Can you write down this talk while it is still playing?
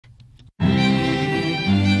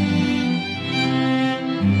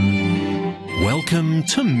Welcome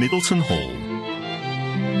to Middleton Hall,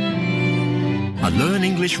 a Learn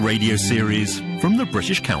English radio series from the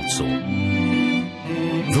British Council.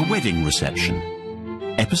 The Wedding Reception,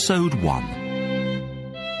 Episode 1.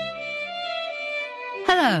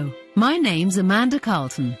 Hello, my name's Amanda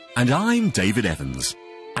Carlton. And I'm David Evans.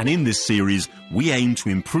 And in this series, we aim to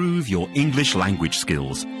improve your English language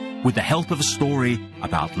skills with the help of a story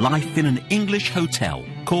about life in an English hotel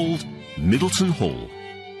called Middleton Hall.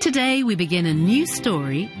 Today we begin a new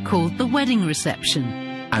story called The Wedding Reception.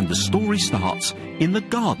 And the story starts in the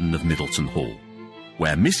garden of Middleton Hall,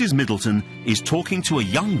 where Mrs. Middleton is talking to a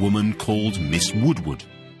young woman called Miss Woodward.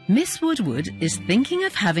 Miss Woodward is thinking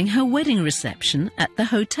of having her wedding reception at the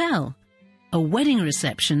hotel. A wedding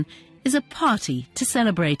reception is a party to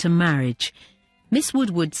celebrate a marriage. Miss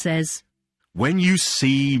Woodward says, "When you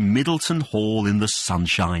see Middleton Hall in the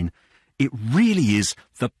sunshine, it really is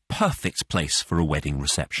the perfect place for a wedding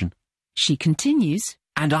reception." She continues,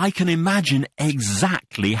 "And I can imagine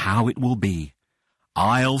exactly how it will be.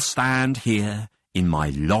 I'll stand here in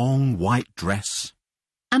my long white dress."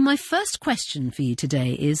 And my first question for you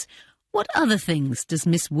today is, what other things does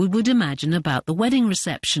Miss Woodward imagine about the wedding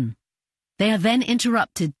reception? They are then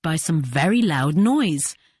interrupted by some very loud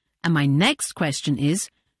noise. And my next question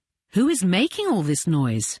is, who is making all this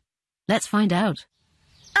noise? Let's find out.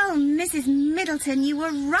 Oh, Mrs. Middleton, you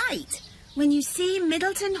were right. When you see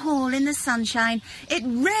Middleton Hall in the sunshine, it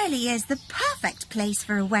really is the perfect place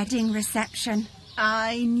for a wedding reception.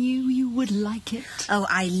 I knew you would like it. Oh,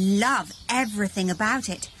 I love everything about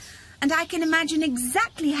it. And I can imagine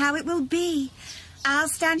exactly how it will be. I'll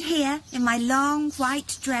stand here in my long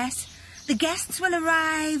white dress. The guests will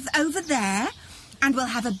arrive over there, and we'll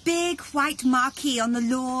have a big white marquee on the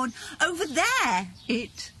lawn over there.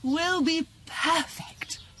 It will be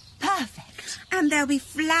perfect. Perfect. And there'll be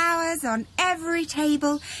flowers on every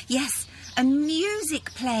table. Yes, and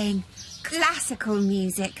music playing. Classical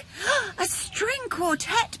music. A string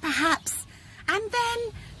quartet, perhaps. And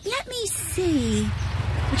then, let me see.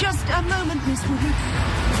 Just a moment, Miss Woodward.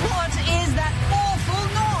 What is that awful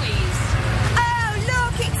noise? Oh,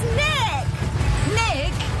 look, it's Nick!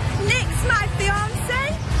 Nick? Nick's my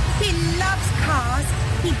fiancé. He loves cars.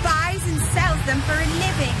 He buys and sells them for a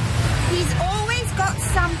living. He's always got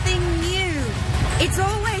something new. It's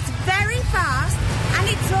always very fast, and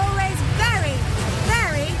it's always very,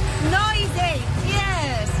 very noisy.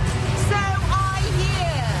 Yes, so I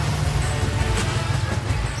hear.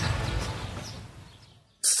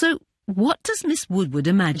 So, what does Miss Woodward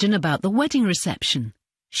imagine about the wedding reception?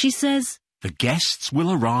 She says, "The guests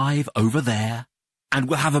will arrive over there, and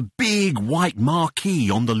we'll have a big white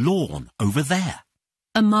marquee on the lawn over there."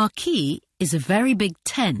 a marquee is a very big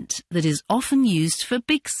tent that is often used for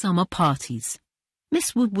big summer parties.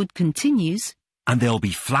 Miss Woodward continues, "And there'll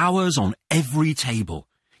be flowers on every table.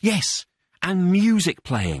 Yes, and music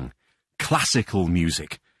playing. Classical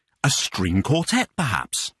music. A string quartet,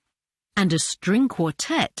 perhaps." And a string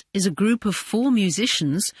quartet is a group of 4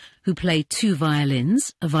 musicians who play 2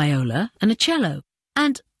 violins, a viola and a cello.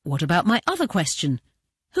 And what about my other question?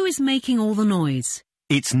 Who is making all the noise?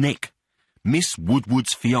 It's Nick, Miss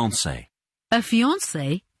Woodward's fiancé. A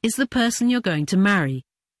fiancé is the person you're going to marry.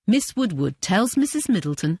 Miss Woodward tells Mrs.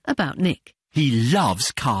 Middleton about Nick. He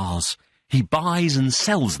loves cars. He buys and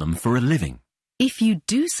sells them for a living. If you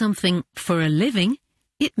do something for a living,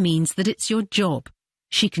 it means that it's your job.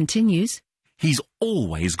 She continues, "He's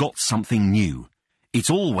always got something new. It's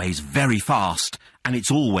always very fast, and it's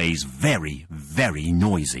always very, very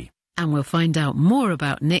noisy." And we'll find out more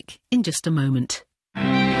about Nick in just a moment.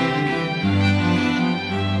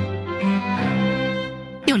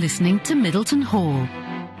 You're listening to Middleton Hall,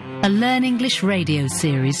 a Learn English radio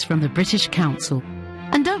series from the British Council.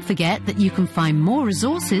 And don't forget that you can find more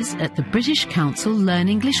resources at the British Council Learn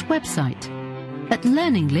English website at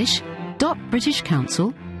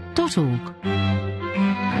learnenglish.britishcouncil.org.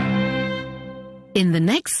 In the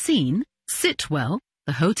next scene, Sitwell,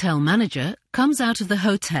 the hotel manager, comes out of the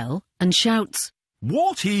hotel and shouts,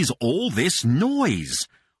 "What is all this noise?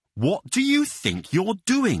 What do you think you're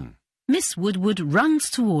doing?" Miss Woodward runs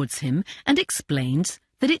towards him and explains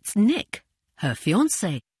that it's Nick, her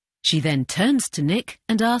fiancé. She then turns to Nick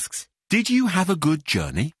and asks, "Did you have a good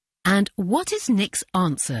journey?" And what is Nick's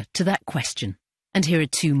answer to that question? And here are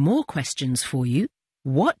 2 more questions for you.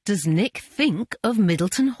 What does Nick think of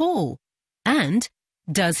Middleton Hall? And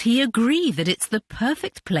does he agree that it's the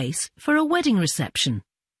perfect place for a wedding reception?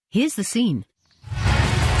 Here's the scene.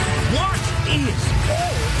 What is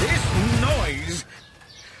all this noise?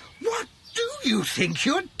 What do you think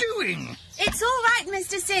you're doing? It's all right,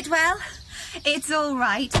 Mr. Sitwell. It's all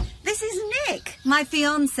right. This is Nick, my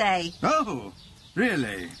fiancé. Oh,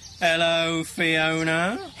 Really? Hello,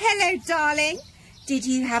 Fiona. Hello, darling. Did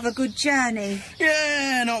you have a good journey?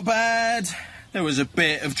 Yeah, not bad. There was a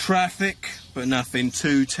bit of traffic, but nothing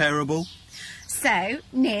too terrible. So,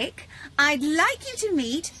 Nick, I'd like you to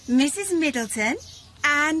meet Mrs. Middleton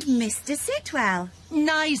and Mr. Sitwell.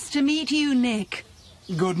 Nice to meet you, Nick.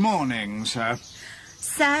 Good morning, sir.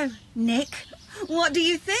 So, Nick, what do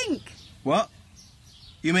you think? What?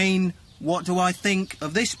 You mean, what do I think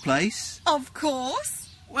of this place? Of course.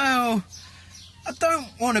 Well, I don't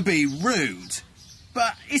want to be rude,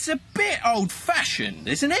 but it's a bit old-fashioned,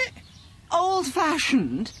 isn't it?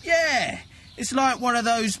 Old-fashioned? Yeah, it's like one of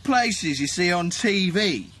those places you see on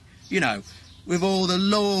TV. You know, with all the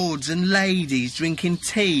lords and ladies drinking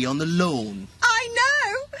tea on the lawn. I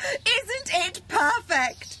know! Isn't it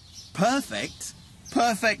perfect? Perfect?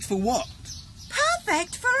 Perfect for what?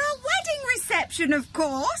 Perfect for a wedding reception, of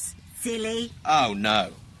course. Silly. Oh,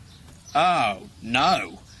 no. Oh,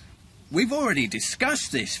 no. We've already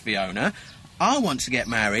discussed this, Fiona. I want to get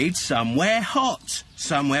married somewhere hot,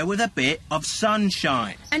 somewhere with a bit of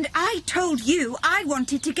sunshine. And I told you I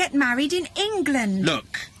wanted to get married in England.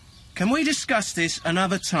 Look, can we discuss this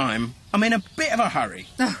another time? I'm in a bit of a hurry.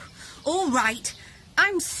 Oh, all right.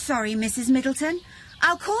 I'm sorry, Mrs. Middleton.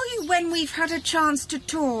 I'll call you when we've had a chance to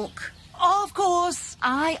talk. Of course,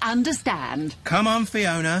 I understand. Come on,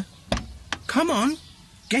 Fiona. Come on.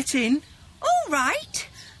 Get in. All right.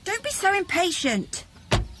 Don't be so impatient.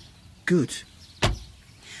 Good.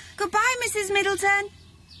 Goodbye, Mrs. Middleton.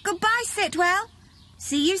 Goodbye, Sitwell.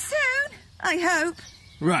 See you soon, I hope.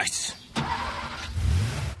 Right.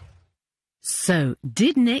 So,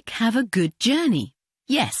 did Nick have a good journey?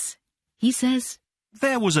 Yes. He says.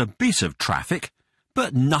 There was a bit of traffic,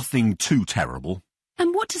 but nothing too terrible.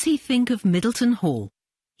 And what does he think of Middleton Hall?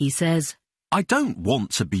 He says. I don't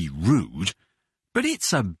want to be rude, but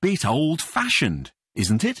it's a bit old-fashioned,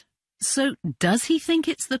 isn't it? So, does he think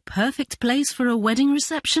it's the perfect place for a wedding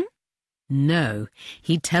reception? No.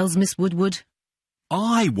 He tells Miss Woodward.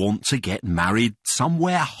 I want to get married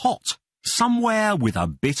somewhere hot, somewhere with a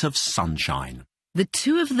bit of sunshine. The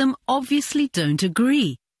two of them obviously don't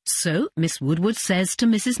agree. So, Miss Woodward says to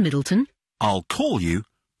Mrs. Middleton. I'll call you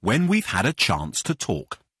when we've had a chance to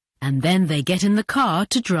talk. And then they get in the car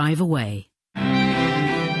to drive away.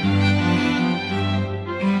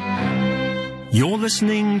 You're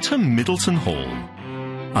listening to Middleton Hall,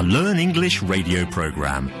 a Learn English radio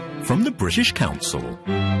programme from the British Council.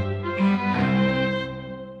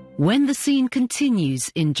 When the scene continues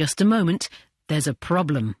in just a moment, there's a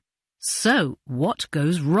problem. So, what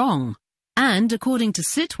goes wrong? And, according to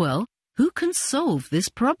Sitwell, who can solve this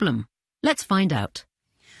problem? Let's find out.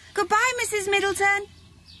 Goodbye, Mrs. Middleton.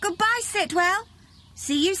 Goodbye, Sitwell.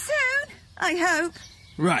 See you soon, I hope.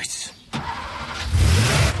 Right.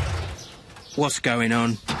 What's going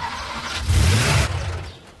on?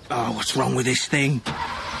 Oh, what's wrong with this thing?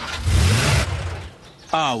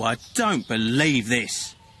 Oh, I don't believe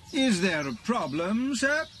this. Is there a problem,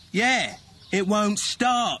 sir? Yeah, it won't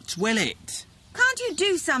start, will it? Can't you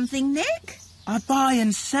do something, Nick? I buy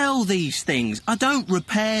and sell these things. I don't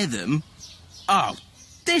repair them. Oh,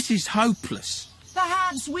 this is hopeless.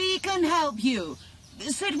 Perhaps we can help you.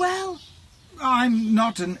 Sitwell? I'm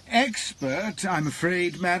not an expert, I'm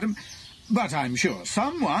afraid, madam, but I'm sure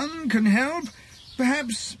someone can help.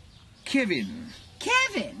 Perhaps Kevin.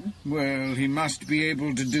 Kevin? Well, he must be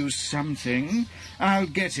able to do something. I'll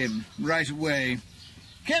get him right away.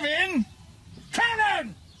 Kevin!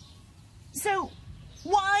 Kevin! So,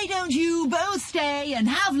 why don't you both stay and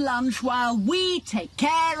have lunch while we take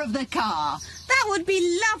care of the car? That would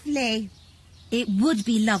be lovely. It would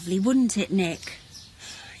be lovely, wouldn't it, Nick?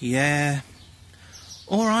 Yeah.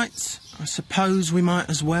 All right, I suppose we might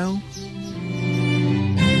as well.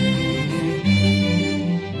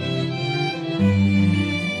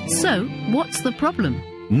 So, what's the problem?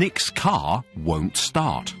 Nick's car won't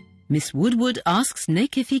start. Miss Woodward asks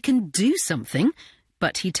Nick if he can do something,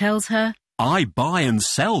 but he tells her. I buy and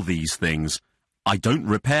sell these things. I don't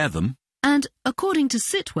repair them. And, according to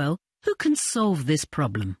Sitwell, who can solve this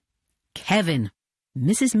problem? Kevin.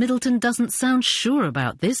 Mrs. Middleton doesn't sound sure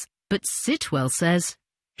about this, but Sitwell says.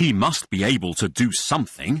 He must be able to do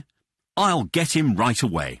something. I'll get him right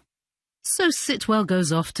away. So Sitwell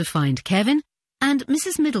goes off to find Kevin, and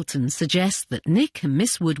Mrs. Middleton suggests that Nick and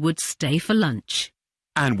Miss Woodward stay for lunch.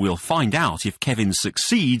 And we'll find out if Kevin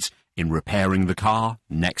succeeds in repairing the car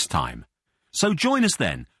next time. So join us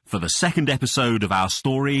then for the second episode of our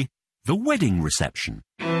story, The Wedding Reception.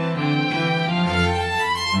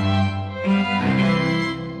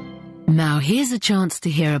 Now here's a chance to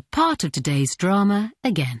hear a part of today's drama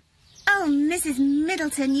again. Oh, Mrs.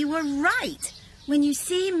 Middleton, you were right. When you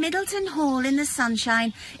see Middleton Hall in the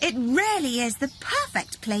sunshine, it really is the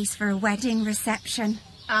perfect place for a wedding reception.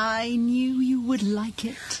 I knew you would like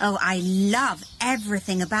it. Oh, I love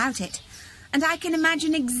everything about it. And I can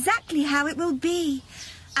imagine exactly how it will be.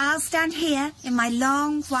 I'll stand here in my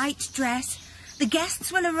long white dress. The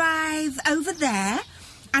guests will arrive over there,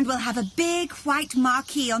 and we'll have a big white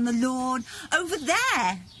marquee on the lawn over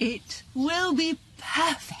there. It will be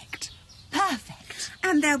perfect. Perfect.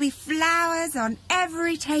 And there'll be flowers on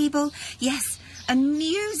every table. Yes, and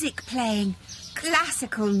music playing.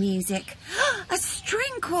 Classical music. A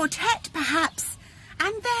string quartet, perhaps.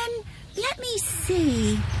 And then, let me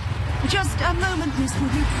see. Just a moment, Miss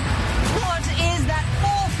Woody. What is that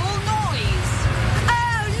awful noise?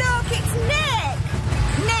 Oh, look, it's Nick!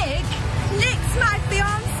 Nick? Nick's my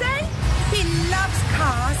fiancé. He loves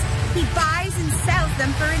cars. He buys and sells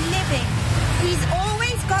them for a living. He's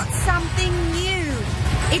always got something new.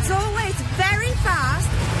 It's always very fast,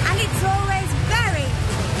 and it's always very,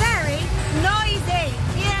 very noisy.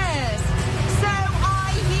 Yes, so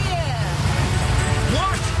I hear.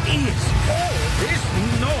 What is all this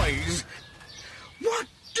noise? What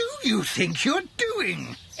do you think you're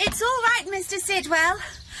doing? It's all right, Mr. Sitwell.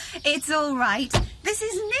 It's all right. This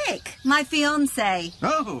is Nick, my fiancé.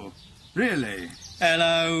 Oh, really?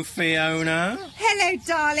 Hello, Fiona. Hello,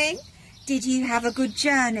 darling. Did you have a good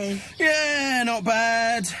journey? Yeah, not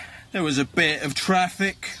bad. There was a bit of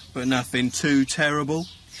traffic, but nothing too terrible.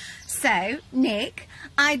 So, Nick,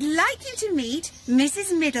 I'd like you to meet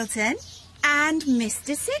Mrs. Middleton and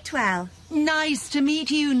Mr. Sitwell. Nice to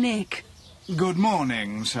meet you, Nick. Good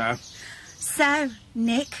morning, sir. So,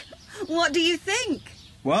 Nick, what do you think?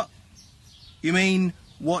 What? You mean,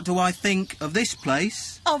 what do I think of this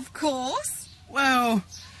place? Of course. Well,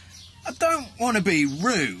 I don't want to be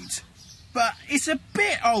rude, but it's a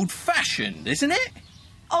bit old-fashioned, isn't it?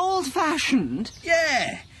 Old-fashioned?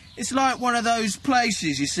 Yeah, it's like one of those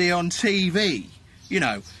places you see on TV. You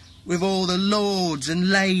know, with all the lords and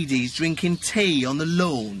ladies drinking tea on the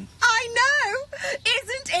lawn. I know!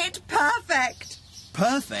 Isn't it perfect?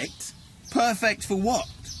 Perfect? Perfect for what?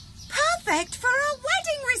 Perfect for a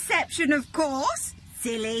wedding reception, of course.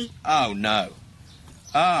 Silly. Oh, no.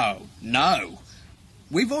 Oh, no.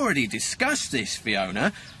 We've already discussed this,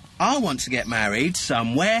 Fiona. I want to get married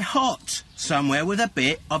somewhere hot. Somewhere with a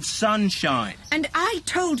bit of sunshine. And I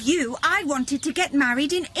told you I wanted to get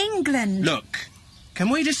married in England. Look, can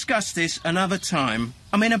we discuss this another time?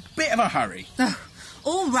 I'm in a bit of a hurry. Oh,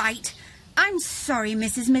 all right. I'm sorry,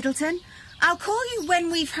 Mrs. Middleton. I'll call you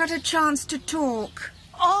when we've had a chance to talk.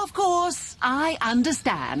 Of course, I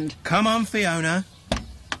understand. Come on, Fiona.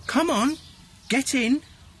 Come on. Get in.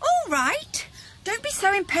 All right. Don't be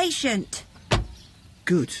so impatient.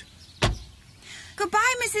 Good.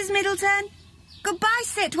 Goodbye, Mrs. Middleton. Goodbye,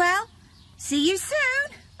 Sitwell. See you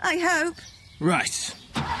soon, I hope. Right.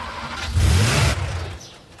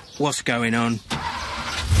 What's going on?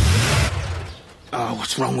 Oh,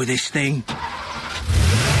 what's wrong with this thing?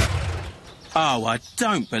 Oh, I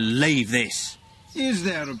don't believe this. Is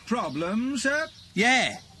there a problem, sir?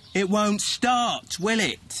 Yeah, it won't start, will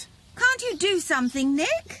it? Can't you do something,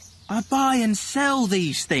 Nick? I buy and sell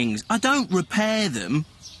these things. I don't repair them.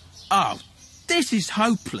 Oh, this is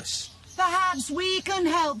hopeless. Perhaps we can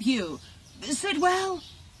help you. Sitwell?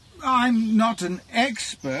 I'm not an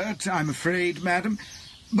expert, I'm afraid, madam,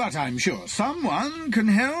 but I'm sure someone can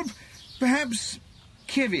help. Perhaps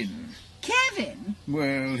Kevin. Kevin?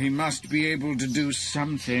 Well, he must be able to do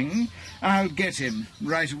something. I'll get him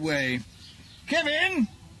right away. Kevin!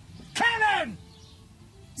 Cannon!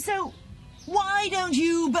 So, why don't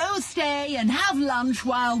you both stay and have lunch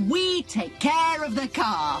while we take care of the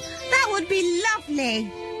car? That would be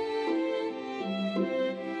lovely.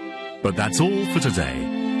 But that's all for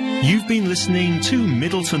today. You've been listening to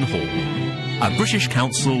Middleton Hall, a British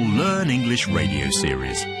Council Learn English radio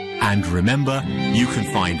series. And remember, you can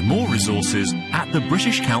find more resources at the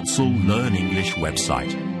British Council Learn English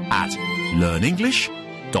website at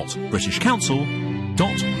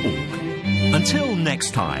learnenglish.britishcouncil.org. Until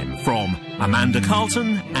next time, from Amanda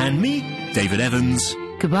Carlton and me, David Evans.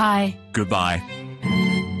 Goodbye. Goodbye.